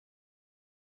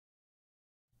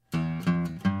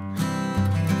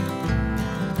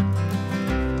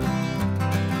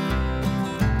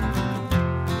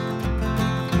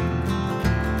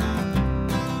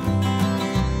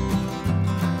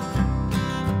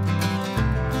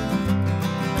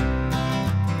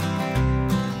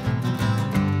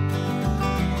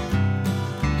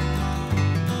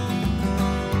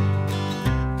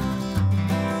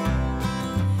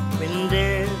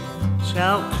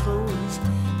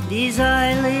these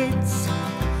eyelids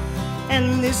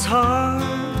and this heart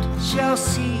shall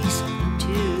cease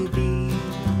to beat,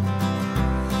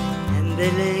 and they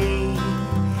lay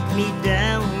me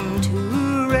down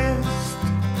to rest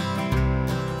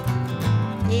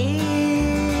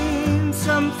in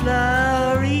some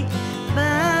flowery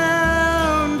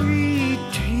bound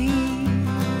retreat.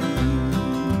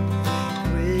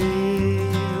 Will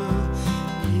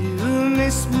you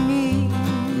miss me?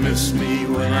 Miss me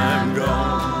when I'm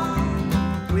gone.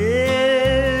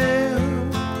 Will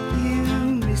you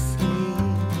miss me?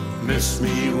 Miss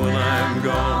me when I'm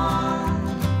gone.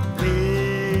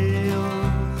 Will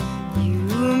you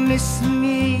miss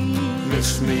me?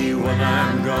 Miss me when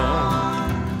I'm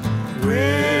gone.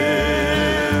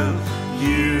 Will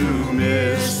you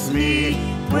miss me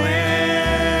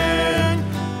when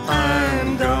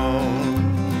I'm gone?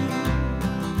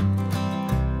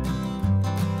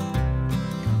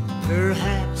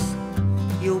 Perhaps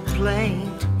you'll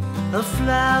plant a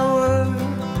flower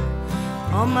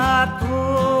on my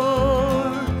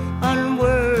poor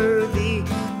unworthy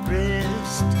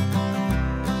breast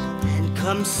and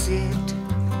come sit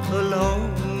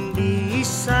alone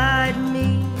beside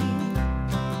me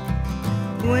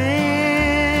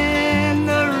when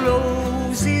the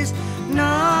roses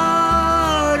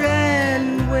nod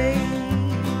and wave.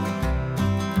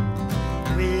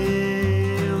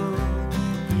 Will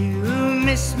you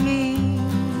miss me?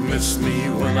 Miss me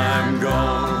when I'm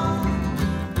gone.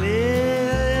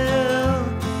 Will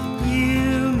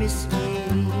you miss me?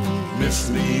 Miss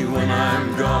me when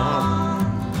I'm gone.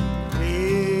 Will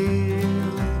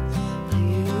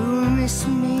you miss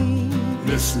me?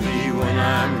 Miss me when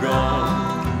I'm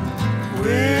gone.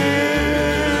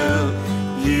 Will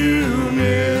you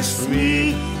miss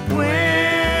me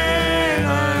when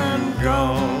I'm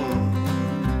gone?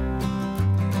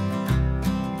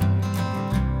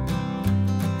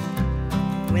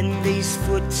 When these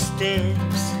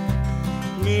footsteps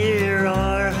near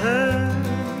are heard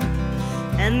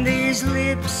and these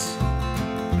lips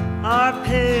are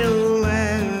pale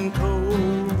and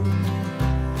cold,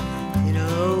 in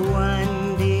a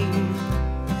winding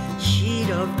sheet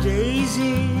of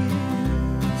daisies,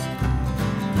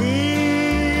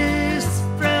 this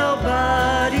frail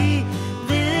body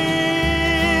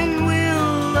then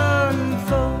will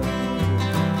unfold.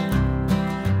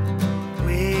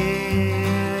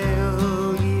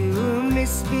 Will you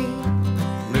miss me?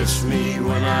 Miss me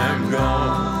when I'm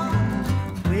gone.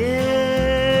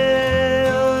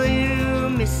 Will you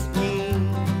miss me?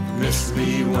 Miss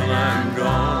me when I'm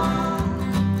gone.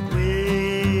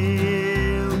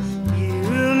 Will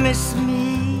you miss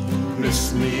me?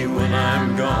 Miss me when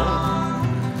I'm gone.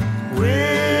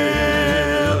 Will